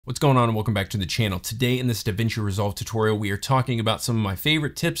What's going on and welcome back to the channel. Today in this DaVinci Resolve tutorial, we are talking about some of my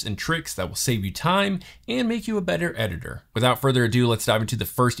favorite tips and tricks that will save you time and make you a better editor. Without further ado, let's dive into the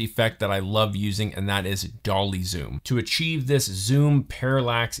first effect that I love using, and that is Dolly Zoom. To achieve this zoom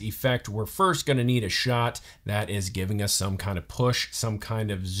parallax effect, we're first gonna need a shot that is giving us some kind of push, some kind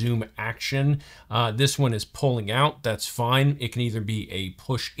of zoom action. This one is pulling out, that's fine. It can either be a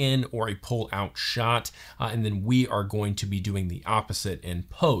push in or a pull out shot, and then we are going to be doing the opposite in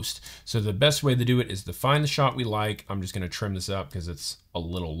post. So the best way to do it is to find the shot we like. I'm just going to trim this up because it's a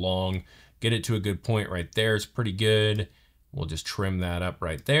little long. Get it to a good point right there. It's pretty good. We'll just trim that up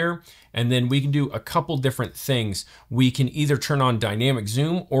right there. And then we can do a couple different things. We can either turn on dynamic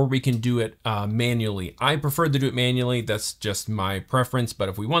zoom or we can do it manually. I prefer to do it manually. That's just my preference. But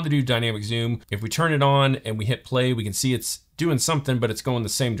if we want to do dynamic zoom, if we turn it on and we hit play, we can see it's doing something, but it's going the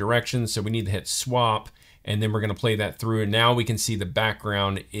same direction. So we need to hit swap. And then we're going to play that through. And now we can see the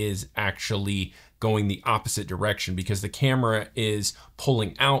background is actually going the opposite direction because the camera is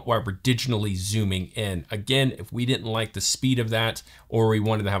pulling out while we're digitally zooming in. Again, if we didn't like the speed of that, or we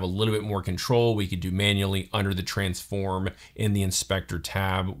wanted to have a little bit more control, we could do manually under the transform in the inspector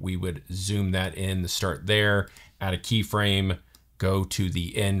tab. We would zoom that in to start there, add a keyframe, go to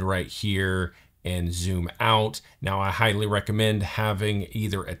the end right here, and zoom out. Now I highly recommend having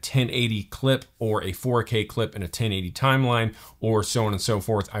either a 1080 clip or a 4K clip in a 1080 timeline, or so on and so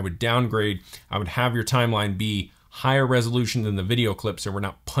forth. I would downgrade. I would have your timeline be higher resolution than the video clip, so we're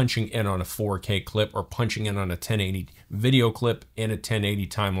not punching in on a 4K clip or punching in on a 1080 video clip in a 1080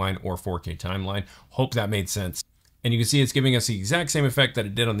 timeline or 4K timeline. Hope that made sense. And you can see it's giving us the exact same effect that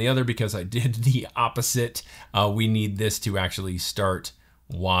it did on the other because I did the opposite. We need this to actually start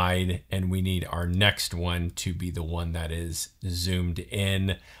wide, and we need our next one to be the one that is zoomed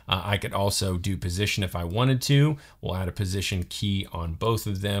in. I could also do position if I wanted to. We'll add a position key on both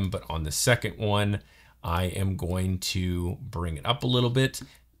of them, but on the second one, I am going to bring it up a little bit.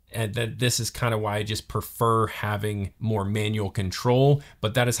 And this is kind of why I just prefer having more manual control,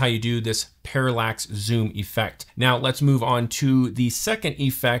 but that is how you do this parallax zoom effect. Now let's move on to the second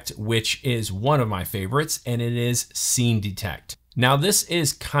effect, which is one of my favorites, and it is scene detect. Now this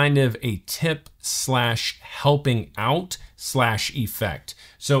is kind of a tip slash helping out slash effect.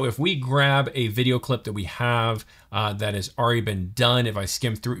 So if we grab a video clip that we have that has already been done, if I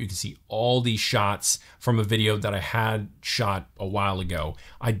skim through it, you can see all these shots from a video that I had shot a while ago.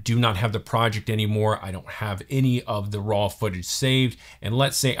 I do not have the project anymore. I don't have any of the raw footage saved. And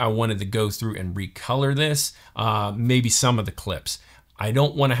let's say I wanted to go through and recolor this, maybe some of the clips. I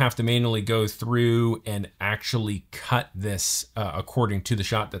don't want to have to manually go through and actually cut this according to the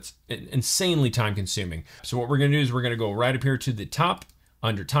shot. That's insanely time consuming. So what we're going to do is we're going to go right up here to the top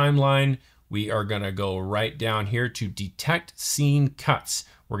under timeline. We are going to go right down here to detect scene cuts.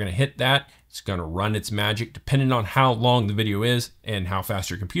 We're going to hit that. It's going to run its magic. Depending on how long the video is and how fast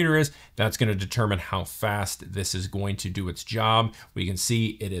your computer is, that's going to determine how fast this is going to do its job. We can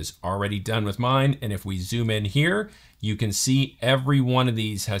see it is already done with mine. And if we zoom in here, you can see every one of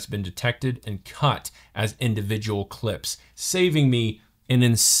these has been detected and cut as individual clips, saving me an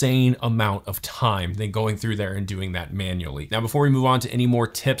insane amount of time than going through there and doing that manually. Now, before we move on to any more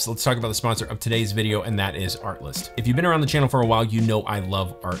tips, let's talk about the sponsor of today's video, and that is Artlist. If you've been around the channel for a while, you know I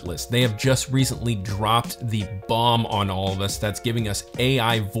love Artlist. They have just recently dropped the bomb on all of us that's giving us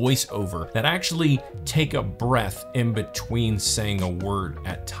AI voiceover that actually take a breath in between saying a word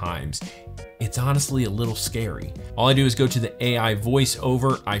at times. It's honestly a little scary. All I do is go to the AI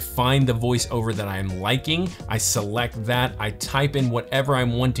voiceover. I find the voiceover that I'm liking. I select that. I type in whatever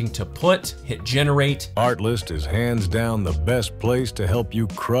I'm wanting to put, hit generate. Artlist is hands down the best place to help you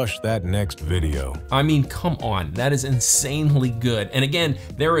crush that next video. I mean, come on, that is insanely good. And again,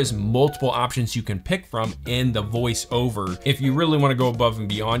 there is multiple options you can pick from in the voiceover. If you really want to go above and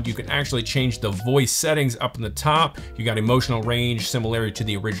beyond, you can actually change the voice settings up in the top. You got emotional range, similarity to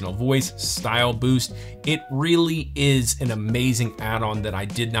the original voice, style boost. It really is an amazing add-on that I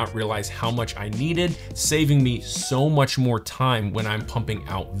did not realize how much I needed, saving me so much more time when I'm pumping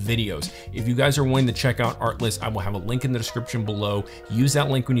out videos. If you guys are wanting to check out Artlist, I will have a link in the description below. Use that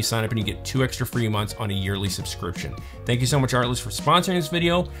link when you sign up and you get 2 extra free months on a yearly subscription. Thank you so much, Artlist, for sponsoring this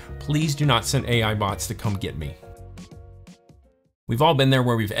video. Please do not send AI bots to come get me. We've all been there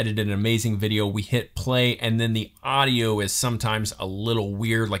where we've edited an amazing video, we hit play, and then the audio is sometimes a little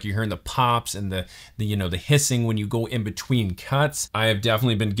weird, like you're hearing the pops and the hissing when you go in between cuts. I have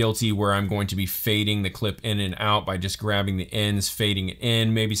definitely been guilty where I'm going to be fading the clip in and out by just grabbing the ends, fading it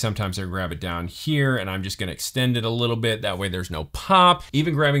in. Maybe sometimes I grab it down here and I'm just gonna extend it a little bit, that way there's no pop.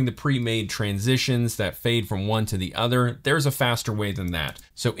 Even grabbing the pre-made transitions that fade from one to the other, there's a faster way than that.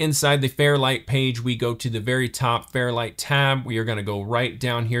 So inside the Fairlight page, we go to the very top Fairlight tab. We are gonna go right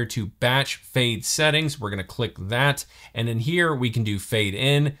down here to batch fade settings. We're gonna click that. And in here, we can do fade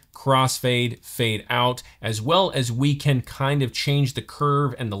in, crossfade, fade out, as well as we can kind of change the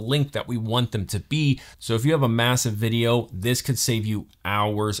curve and the length that we want them to be. So if you have a massive video, this could save you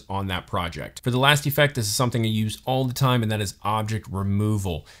hours on that project. For the last effect, this is something I use all the time, and that is object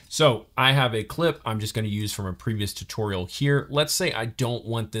removal. So I have a clip I'm just gonna use from a previous tutorial here. Let's say I don't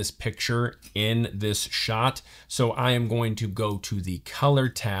want this picture in this shot. So I am going to go to the color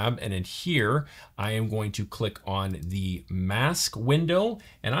tab, and in here, I am going to click on the mask window,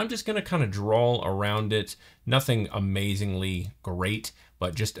 and I'm just gonna kind of draw around it. Nothing amazingly great,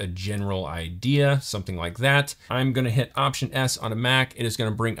 but just a general idea, something like that. I'm gonna hit Option S on a Mac. It is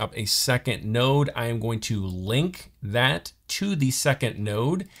gonna bring up a second node. I am going to link that to the second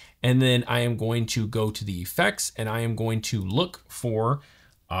node, and then I am going to go to the effects, and I am going to look for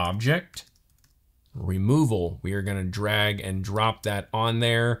object removal. We are gonna drag and drop that on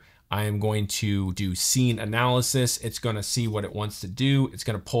there. I am going to do scene analysis. It's gonna see what it wants to do. It's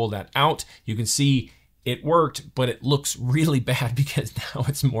gonna pull that out. You can see it worked, but it looks really bad because now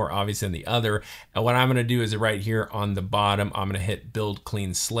it's more obvious than the other. And what I'm gonna do is right here on the bottom, I'm gonna hit build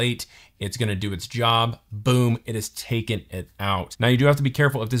clean slate. It's gonna do its job. Boom, it has taken it out. Now you do have to be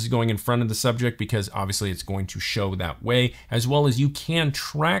careful if this is going in front of the subject because obviously it's going to show that way, as well as you can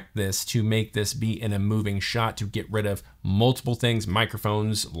track this to make this be in a moving shot to get rid of multiple things,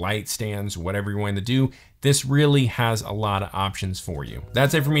 microphones, light stands, whatever you want to do. This really has a lot of options for you.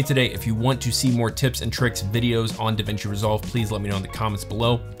 That's it for me today. If you want to see more tips and tricks videos on DaVinci Resolve, please let me know in the comments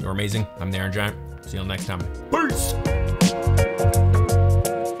below. You're amazing. I'm the Iron Giant. See you next time. Peace.